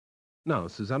Now,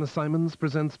 Susannah Simons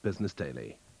presents Business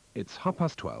Daily. It's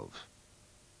 12:30.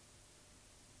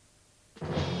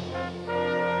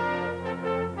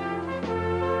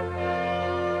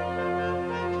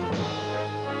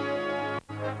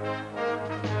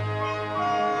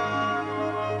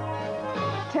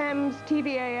 Thames,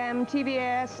 TVAM,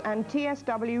 TVAS and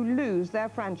TSW lose their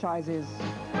franchises.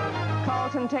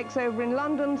 Carlton takes over in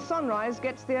London, Sunrise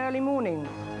gets the early morning.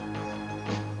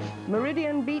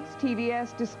 Meridian beats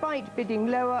TVS despite bidding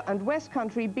lower, and West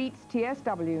Country beats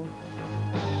TSW.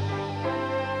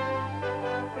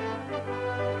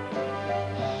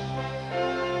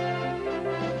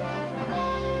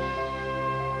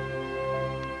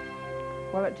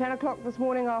 Well, at 10 o'clock this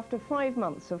morning, after 5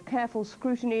 months of careful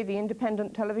scrutiny, the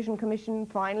Independent Television Commission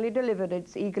finally delivered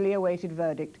its eagerly awaited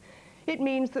verdict. It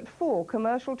means that 4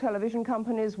 commercial television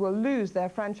companies will lose their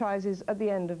franchises at the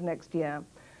end of next year.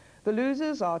 The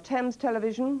losers are Thames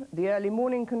Television, the early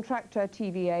morning contractor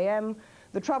TVAM,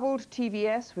 the troubled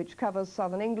TVS, which covers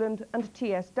southern England, and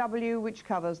TSW, which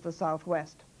covers the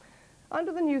southwest.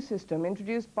 Under the new system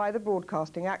introduced by the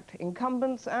Broadcasting Act,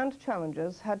 incumbents and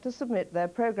challengers had to submit their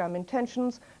programme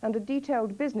intentions and a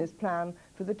detailed business plan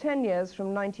for the 10 years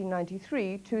from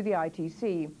 1993 to the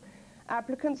ITC.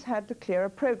 Applicants had to clear a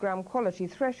programme quality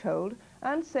threshold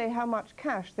and say how much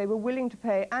cash they were willing to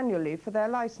pay annually for their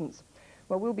licence.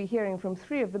 Well, we'll be hearing from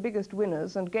 3 of the biggest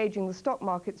winners and gauging the stock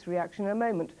market's reaction in a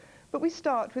moment. But we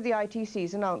start with the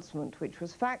ITC's announcement, which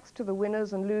was faxed to the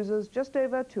winners and losers just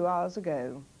over 2 hours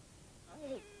ago.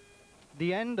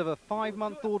 The end of a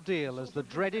 5-month ordeal as the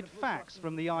dreaded fax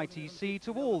from the ITC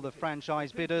to all the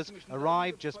franchise bidders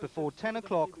arrived just before 10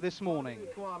 o'clock this morning.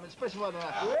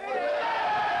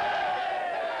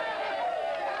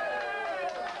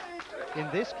 In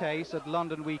this case, at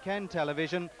London Weekend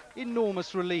Television,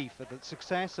 enormous relief at the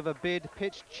success of a bid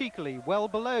pitched cheekily well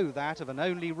below that of an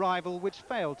only rival which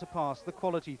failed to pass the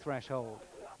quality threshold.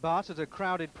 But at a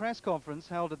crowded press conference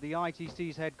held at the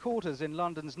ITC's headquarters in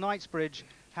London's Knightsbridge,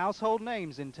 household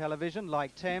names in television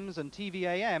like Thames and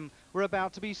TVAM were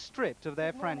about to be stripped of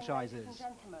their franchises.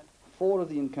 4 of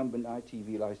the incumbent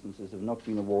ITV licenses have not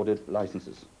been awarded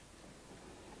licenses.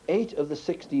 8 of the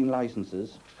 16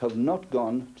 licenses have not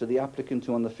gone to the applicant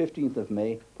who on the 15th of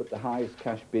May put the highest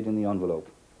cash bid in the envelope.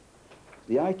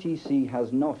 The ITC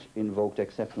has not invoked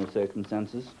exceptional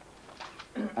circumstances,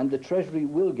 and the Treasury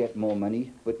will get more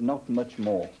money, but not much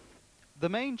more. The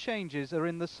main changes are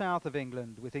in the south of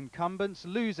England, with incumbents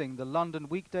losing the London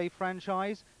weekday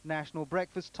franchise, National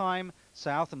Breakfast Time,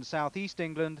 South and South East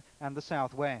England and the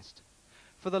South West.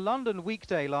 For the London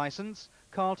weekday licence,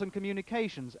 Carlton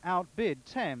Communications outbid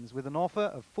Thames with an offer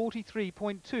of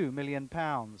 £43.2 million.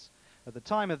 At the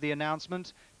time of the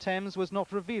announcement, Thames was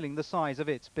not revealing the size of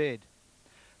its bid.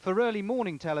 For early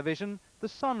morning television, the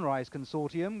Sunrise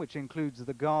Consortium, which includes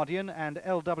The Guardian and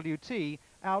LWT,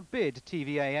 outbid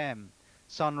TVAM.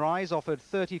 Sunrise offered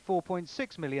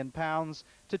 £34.6 million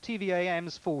to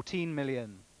TVAM's £14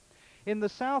 million. In the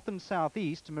south and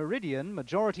southeast, Meridian,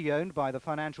 majority owned by the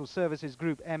financial services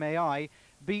group MAI,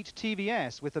 beat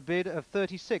TVS with a bid of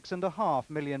 £36.5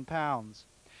 million.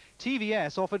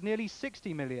 TVS offered nearly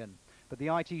 £60 million, but the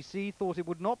ITC thought it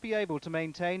would not be able to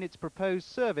maintain its proposed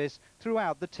service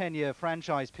throughout the 10-year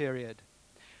franchise period.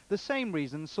 The same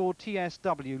reason saw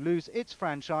TSW lose its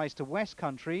franchise to West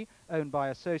Country, owned by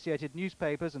Associated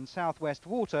Newspapers and South West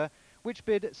Water, which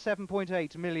bid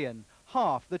 £7.8 million,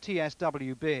 half the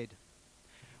TSW bid.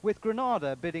 With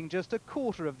Granada bidding just a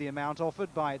quarter of the amount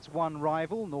offered by its one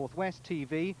rival, North West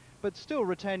TV, but still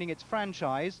retaining its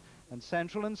franchise, and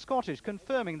Central and Scottish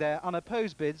confirming their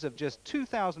unopposed bids of just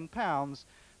 £2,000,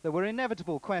 there were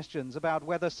inevitable questions about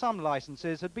whether some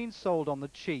licences had been sold on the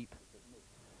cheap.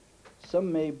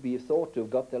 Some may be thought to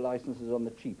have got their licenses on the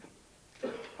cheap.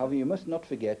 However, you must not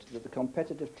forget that the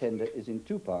competitive tender is in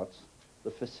 2 parts.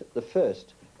 The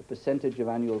first, a percentage of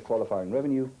annual qualifying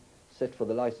revenue, set for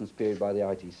the licence period by the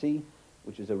ITC,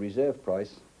 which is a reserve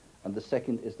price, and the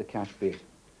second is the cash bid.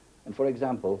 And for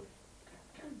example,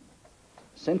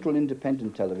 Central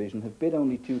Independent Television have bid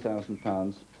only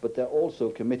 £2,000, but they're also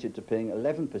committed to paying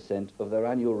 11% of their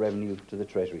annual revenue to the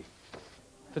Treasury.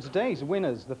 For today's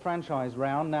winners, the franchise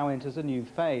round now enters a new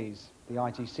phase. The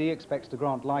ITC expects to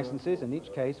grant licences in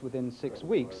each case within 6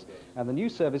 weeks, and the new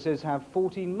services have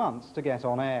 14 months to get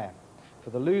on air. For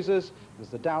the losers,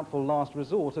 there's the doubtful last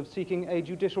resort of seeking a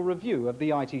judicial review of the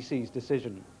ITC's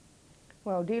decision.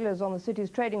 Well, dealers on the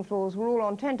city's trading floors were all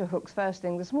on tenterhooks first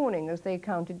thing this morning as they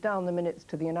counted down the minutes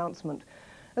to the announcement.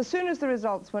 As soon as the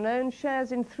results were known,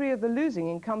 shares in 3 of the losing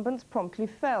incumbents promptly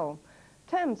fell.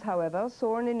 Thames, however,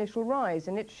 saw an initial rise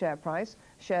in its share price.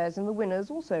 Shares in the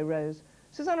winners also rose.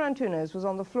 Susannah Antunes was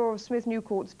on the floor of Smith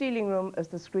Newcourt's dealing room as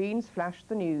the screens flashed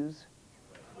the news.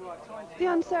 The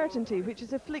uncertainty which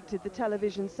has afflicted the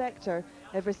television sector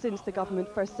ever since the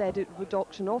government first said it would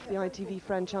auction off the ITV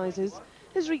franchises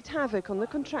has wreaked havoc on the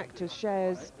contractors'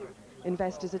 shares.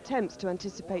 Investors' attempts to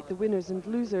anticipate the winners and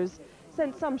losers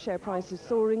sent some share prices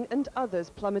soaring and others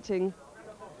plummeting.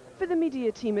 For the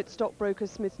media team at stockbroker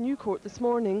Smith Newcourt this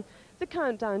morning, the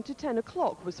countdown to 10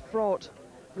 o'clock was fraught.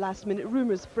 Last-minute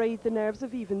rumours frayed the nerves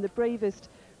of even the bravest,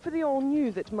 for they all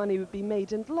knew that money would be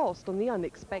made and lost on the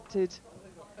unexpected.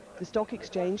 The stock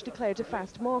exchange declared a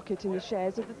fast market in the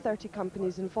shares of the 30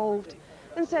 companies involved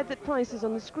and said that prices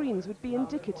on the screens would be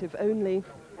indicative only.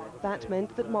 That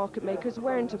meant that market makers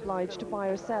weren't obliged to buy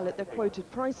or sell at their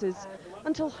quoted prices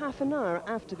until half an hour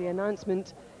after the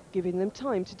announcement, giving them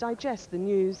time to digest the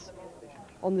news.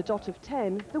 On the dot of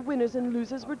 10, the winners and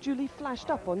losers were duly flashed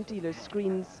up on dealers'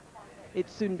 screens. It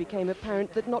soon became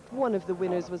apparent that not one of the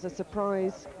winners was a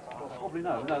surprise. Probably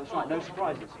no, that's right, no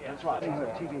surprises. That's right.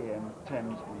 TV,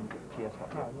 Thames and TS.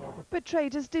 But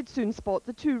traders did soon spot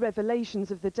the two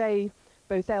revelations of the day.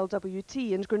 Both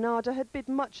LWT and Granada had bid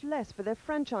much less for their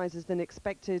franchises than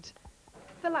expected.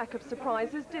 The lack of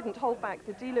surprises didn't hold back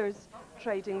the dealers.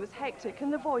 Trading was hectic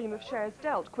and the volume of shares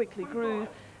dealt quickly grew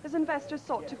as investors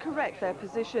sought to correct their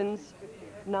positions.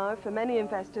 Now, for many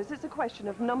investors, it's a question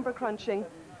of number crunching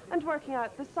and working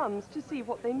out the sums to see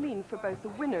what they mean for both the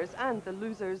winners and the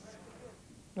losers.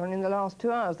 And in the last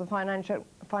 2 hours, the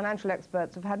financial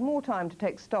experts have had more time to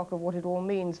take stock of what it all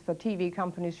means for TV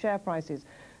companies' share prices.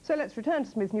 So let's return to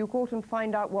Smith Newcourt and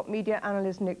find out what media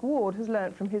analyst Nick Ward has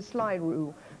learnt from his slide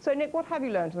rule. So Nick, what have you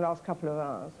learnt in the last couple of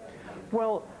hours?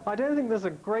 Well, I don't think there's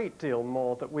a great deal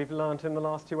more that we've learnt in the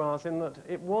last 2 hours, in that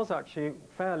it was actually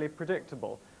fairly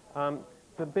predictable.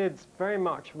 The bids very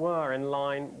much were in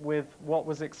line with what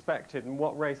was expected and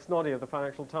what Ray Snoddy of the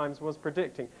Financial Times was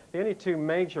predicting. The only two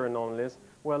major anomalies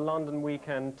were London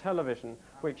Weekend Television,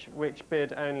 which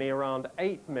bid only around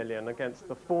 8 million against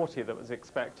the 40 that was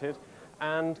expected,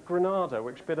 and Granada,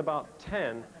 which bid about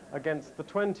 10 against the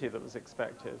 20 that was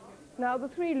expected. Now, the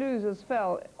three losers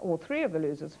fell, or three of the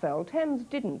losers fell. Thames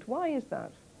didn't. Why is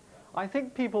that? I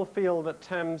think people feel that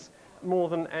Thames, more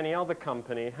than any other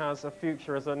company, has a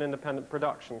future as an independent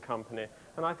production company,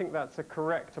 and I think that's a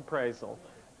correct appraisal.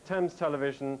 Thames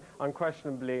Television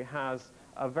unquestionably has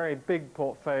a very big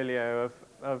portfolio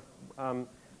of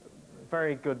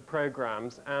very good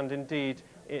programs, and indeed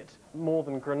it, more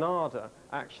than Granada,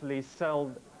 actually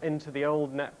sold into the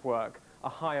old network a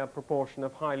higher proportion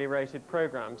of highly rated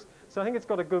programs. So I think it's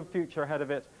got a good future ahead of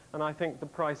it, and I think the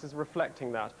price is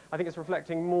reflecting that. I think it's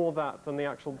reflecting more that than the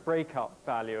actual breakup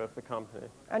value of the company.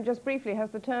 And just briefly,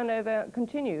 has the turnover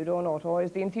continued or not, or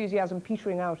is the enthusiasm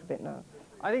petering out a bit now?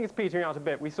 I think it's petering out a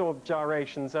bit. We saw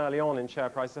gyrations early on in share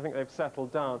prices. I think they've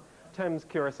settled down. Thames,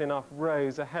 curiously enough,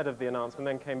 rose ahead of the announcement,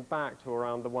 then came back to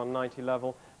around the 190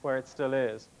 level, where it still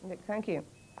is. Nick, thank you.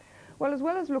 Well, as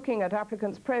well as looking at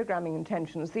applicants' programming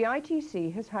intentions, the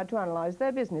ITC has had to analyse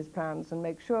their business plans and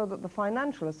make sure that the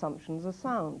financial assumptions are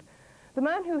sound. The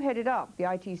man who headed up the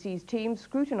ITC's team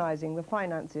scrutinising the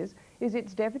finances is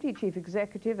its Deputy Chief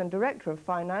Executive and Director of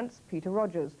Finance, Peter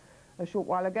Rogers. A short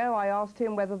while ago, I asked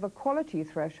him whether the quality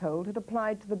threshold had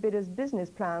applied to the bidders'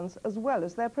 business plans as well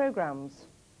as their programmes.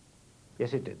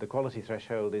 Yes, it did. The quality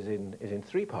threshold is in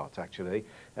three parts, actually: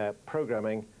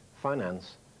 programming,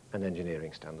 finance, and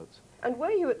engineering standards. And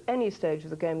were you at any stage of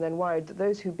the game then worried that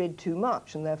those who bid too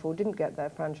much and therefore didn't get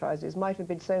their franchises might have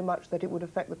bid so much that it would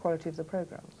affect the quality of the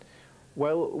programmes?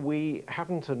 Well, we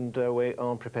haven't, and we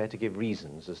aren't prepared to give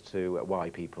reasons as to why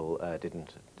people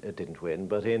didn't win.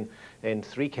 But in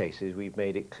three cases, we've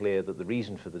made it clear that the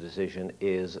reason for the decision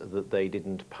is that they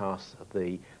didn't pass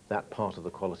that part of the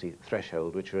quality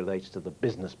threshold which relates to the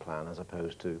business plan as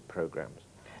opposed to programmes.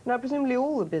 Now, presumably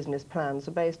all the business plans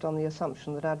are based on the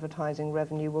assumption that advertising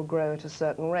revenue will grow at a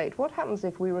certain rate. What happens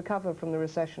if we recover from the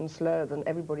recession slower than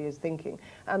everybody is thinking,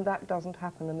 and that doesn't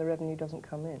happen and the revenue doesn't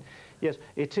come in? Yes,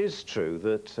 it is true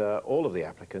that all of the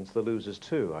applicants, the losers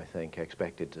too, I think,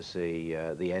 expected to see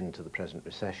the end to the present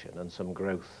recession and some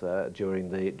growth during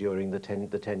the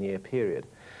 10-year period.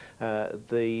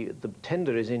 The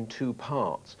tender is in two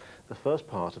parts. The first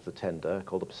part of the tender,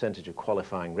 called the percentage of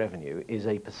qualifying revenue, is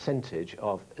a percentage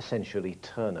of essentially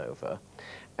turnover,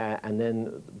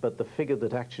 but the figure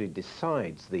that actually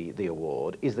decides the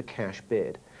award is the cash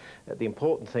bid. The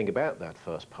important thing about that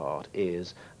first part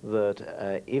is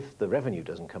that if the revenue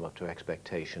doesn't come up to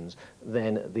expectations,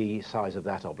 then the size of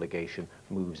that obligation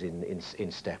moves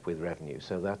in step with revenue.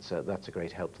 So that's a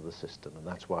great help to the system, and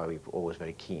that's why we're always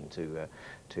very keen to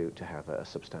have a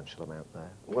substantial amount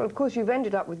there. Well, of course, you've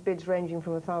ended up with bids ranging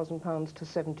from £1,000 to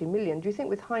 70 million. Do you think,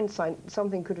 with hindsight,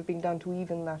 something could have been done to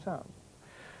even that up?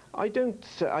 I don't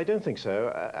think so.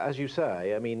 As you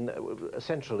say, I mean,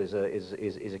 Central is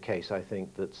a case, I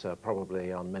think, that's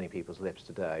probably on many people's lips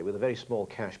today, with a very small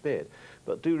cash bid.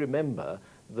 But do remember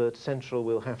that Central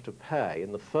will have to pay,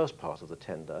 in the first part of the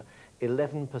tender,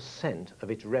 11%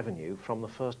 of its revenue from the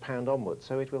first pound onwards,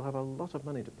 so it will have a lot of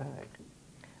money to pay.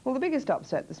 Well, the biggest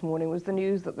upset this morning was the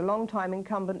news that the long-time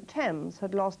incumbent Thames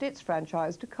had lost its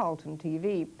franchise to Carlton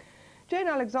TV. Jane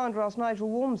Alexander asked Nigel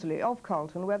Walmsley of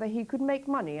Carlton whether he could make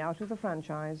money out of the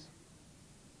franchise.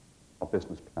 Our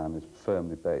business plan is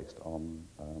firmly based on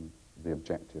the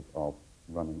objective of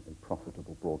running a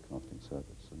profitable broadcasting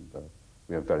service, and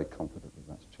we are very confident that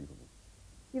that's achievable.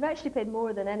 You've actually paid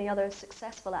more than any other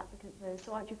successful applicant though,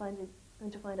 so aren't you going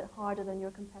to find it harder than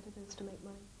your competitors to make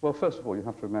money? Well, first of all, you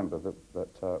have to remember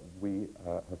that we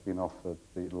have been offered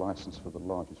the license for the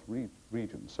largest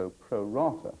region, so pro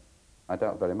rata, I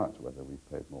doubt very much whether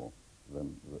we've paid more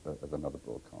than other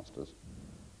broadcasters.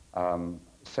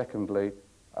 Secondly,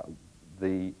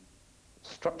 the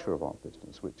structure of our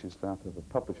business, which is that of a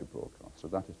publisher broadcaster,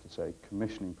 that is to say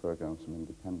commissioning programs from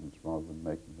independents rather than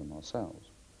making them ourselves,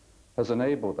 has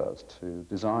enabled us to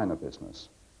design a business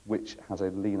which has a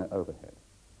leaner overhead.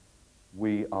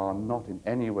 We are not in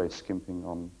any way skimping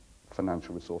on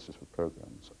financial resources for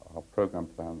programs. Our program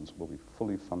plans will be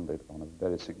fully funded on a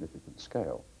very significant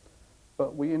scale.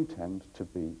 But we intend to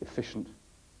be efficient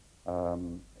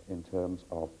in terms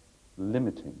of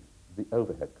limiting the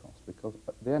overhead cost, because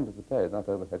at the end of the day, that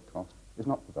overhead cost is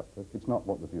not productive. It's not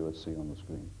what the viewers see on the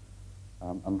screen.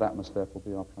 And that must therefore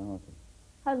be our priority.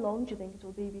 How long do you think it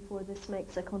will be before this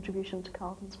makes a contribution to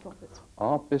Carlton's profits?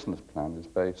 Our business plan is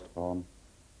based on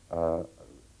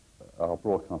our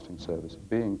broadcasting service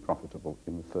being profitable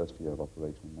in the first year of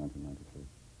operation in 1993.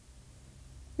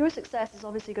 Your success is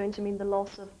obviously going to mean the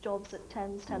loss of jobs at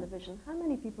Thames Television. How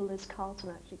many people is Carlton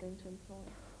actually going to employ?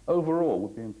 Overall, we'll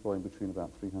be employing between about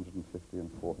 350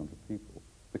 and 400 people,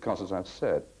 because, as I've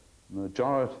said, the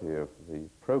majority of the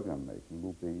program making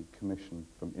will be commissioned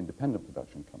from independent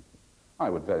production companies. I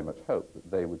would very much hope that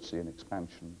they would see an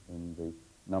expansion in the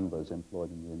numbers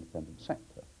employed in the independent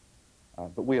sector.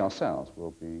 But we ourselves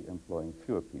will be employing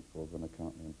fewer people than are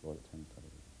currently employed at Thames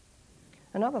Television.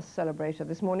 Another celebrator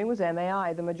this morning was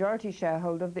MAI, the majority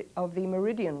shareholder of the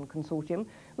Meridian Consortium,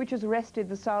 which has wrested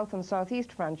the South and South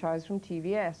East franchise from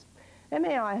TVS.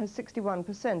 MAI has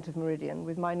 61% of Meridian,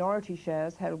 with minority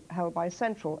shares held by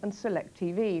Central and Select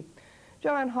TV.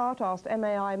 Joanne Hart asked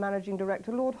MAI Managing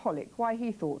Director Lord Hollick why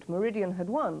he thought Meridian had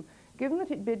won, given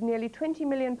that it bid nearly £20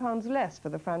 million less for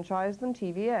the franchise than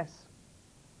TVS.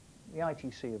 The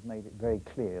ITC have made it very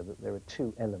clear that there are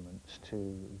two elements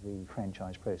to the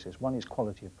franchise process. One is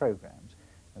quality of programs,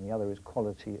 and the other is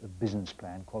quality of business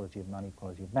plan, quality of money,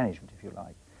 quality of management, if you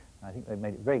like. And I think they've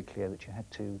made it very clear that you had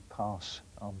to pass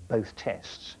on both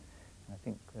tests. And I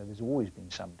think there's always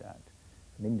been some doubt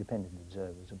from independent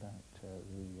observers about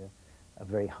a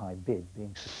very high bid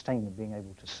being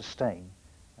able to sustain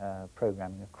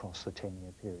programming across the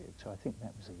 10-year period. So I think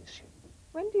that was the issue.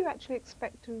 When do you actually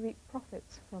expect to reap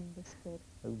profits from this bid?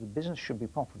 The business should be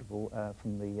profitable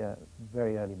from the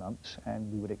very early months, and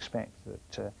we would expect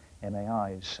that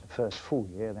MAI's first full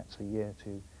year, that's the year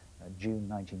to June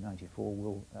 1994,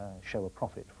 will show a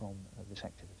profit from this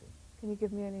activity. Can you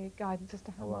give me any guidance as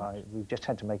to how much? We've just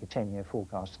had to make a 10-year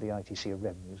forecast to the ITC of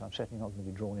revenues. I'm certainly not going to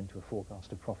be drawn into a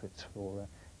forecast of profits for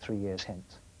 3 years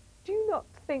hence. Do you not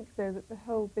think, though, that the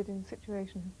whole bidding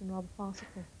situation has been rather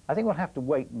farcical? I think we'll have to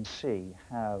wait and see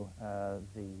how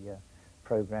the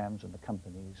programmes and the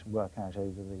companies work out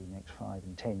over the next 5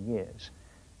 and 10 years.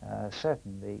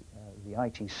 Certainly, the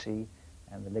ITC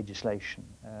and the legislation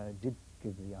did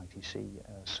give the ITC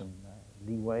some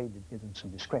leeway, did give them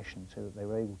some discretion, so that they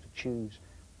were able to choose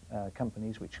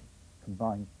companies which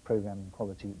combine programming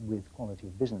quality with quality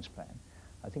of business plan.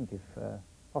 I think if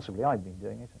possibly I'd been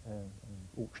doing it,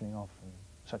 auctioning off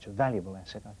such a valuable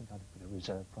asset, I think I'd have put a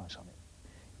reserve price on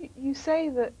it. You say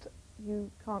that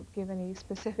you can't give any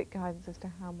specific guidance as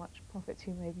to how much profits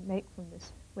you may make from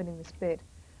winning this bid,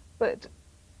 but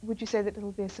would you say that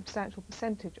it'll be a substantial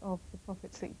percentage of the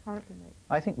profits that you currently make?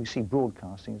 I think we see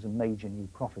broadcasting as a major new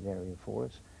profit area for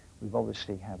us. We've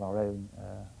obviously have our own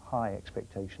high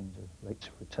expectations of rates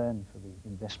of return for the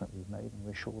investment we've made, and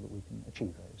we're sure that we can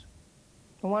achieve those.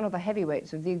 And one of the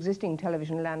heavyweights of the existing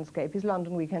television landscape is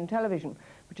London Weekend Television,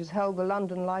 which has held the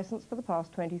London licence for the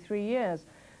past 23 years.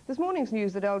 This morning's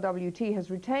news that LWT has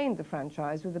retained the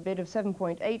franchise with a bid of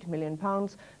 £7.8 million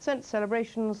sent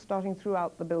celebrations starting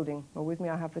throughout the building. Well, with me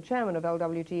I have the chairman of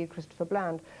LWT, Christopher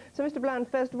Bland. So, Mr. Bland,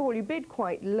 first of all, you bid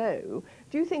quite low.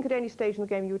 Do you think at any stage in the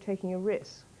game you were taking a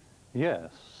risk?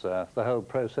 Yes, the whole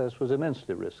process was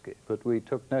immensely risky, but we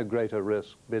took no greater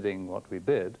risk bidding what we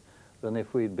bid than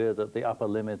if we'd bid at the upper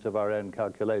limit of our own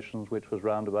calculations, which was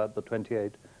round about the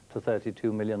 28 to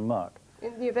 32 million mark.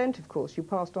 In the event, of course, you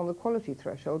passed on the quality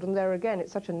threshold, and there again,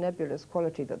 it's such a nebulous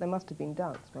quality that there must have been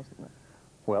doubts, mustn't there?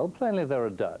 Well, plainly there are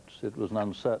doubts. It was an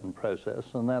uncertain process,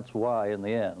 and that's why, in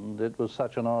the end, it was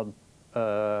such an odd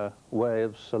way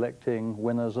of selecting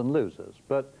winners and losers.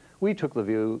 But we took the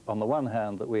view, on the one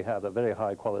hand, that we had a very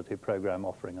high-quality programme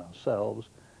offering ourselves,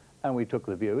 and we took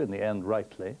the view, in the end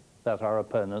rightly, that our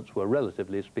opponents were,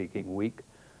 relatively speaking, weak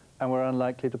and were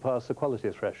unlikely to pass the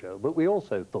quality threshold. But we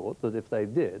also thought that if they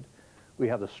did, we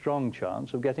had a strong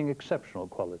chance of getting exceptional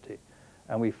quality.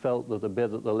 And we felt that a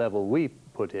bid at the level we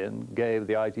put in gave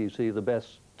the ITC the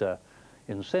best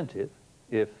incentive,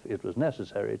 if it was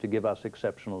necessary, to give us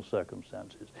exceptional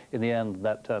circumstances. In the end,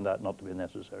 that turned out not to be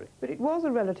necessary. But it was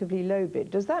a relatively low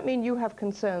bid. Does that mean you have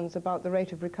concerns about the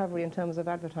rate of recovery in terms of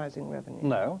advertising revenue?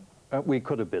 No, we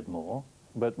could have bid more,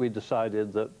 but we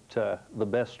decided that the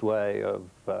best way of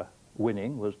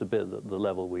winning was to bid at the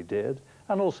level we did,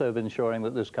 and also of ensuring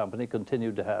that this company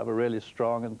continued to have a really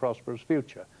strong and prosperous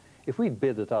future. If we'd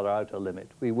bid at our outer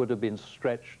limit, we would have been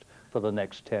stretched for the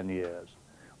next 10 years.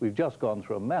 We've just gone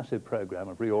through a massive program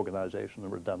of reorganization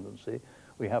and redundancy.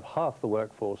 We have half the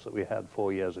workforce that we had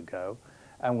 4 years ago,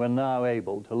 and we're now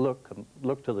able to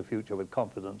look to the future with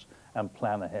confidence and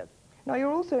plan ahead. Now,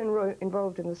 you're also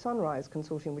involved in the Sunrise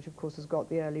Consortium, which, of course, has got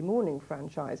the early morning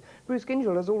franchise. Bruce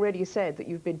Gingell has already said that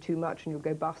you've bid too much and you'll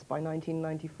go bust by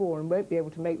 1994 and won't be able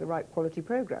to make the right quality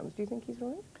programmes. Do you think he's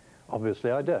right?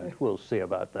 Obviously, I don't. We'll see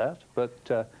about that.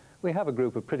 But we have a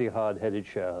group of pretty hard-headed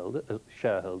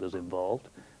shareholders involved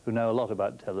who know a lot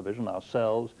about television,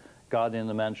 ourselves, Guardian,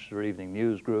 the Manchester Evening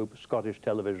News Group, Scottish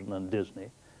Television and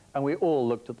Disney. And we all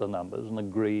looked at the numbers and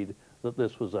agreed that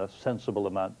this was a sensible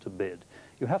amount to bid.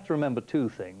 You have to remember two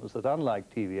things, that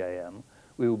unlike TVAM,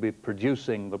 we will be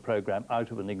producing the programme out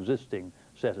of an existing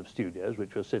set of studios,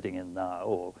 which we're sitting in now,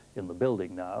 or in the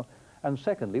building now. And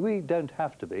secondly, we don't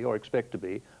have to be, or expect to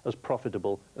be, as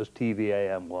profitable as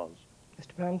TVAM was.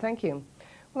 Mr. Brown, thank you.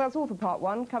 Well, that's all for part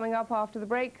one. Coming up after the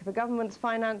break, the government's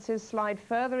finances slide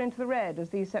further into the red as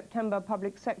the September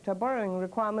public sector borrowing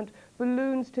requirement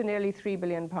balloons to nearly £3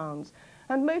 billion.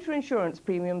 And motor insurance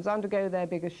premiums undergo their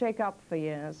biggest shake-up for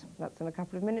years. That's in a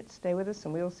couple of minutes. Stay with us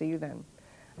and we'll see you then.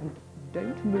 And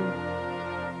don't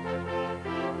move.